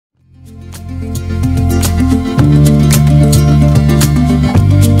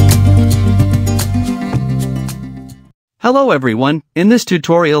Hello everyone, in this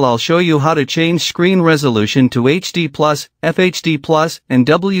tutorial I'll show you how to change screen resolution to HD+, FHD+, and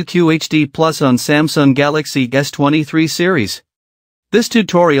WQHD+ on Samsung Galaxy S23 series. This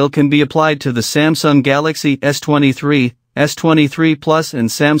tutorial can be applied to the Samsung Galaxy S23, S23 Plus and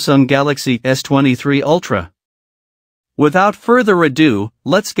Samsung Galaxy S23 Ultra. Without further ado,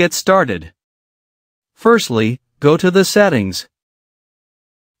 let's get started. Firstly, go to the settings.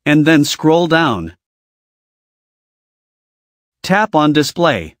 And then scroll down. Tap on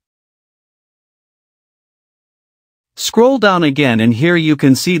Display. Scroll down again and here you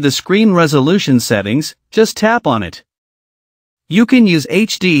can see the screen resolution settings, just tap on it. You can use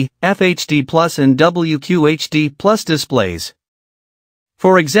HD, FHD+, and WQHD+ displays.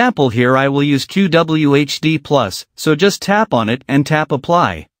 For example here I will use QWHD+, so just tap on it and tap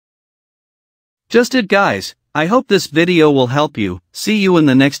Apply. Just it guys, I hope this video will help you, see you in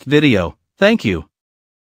the next video, thank you.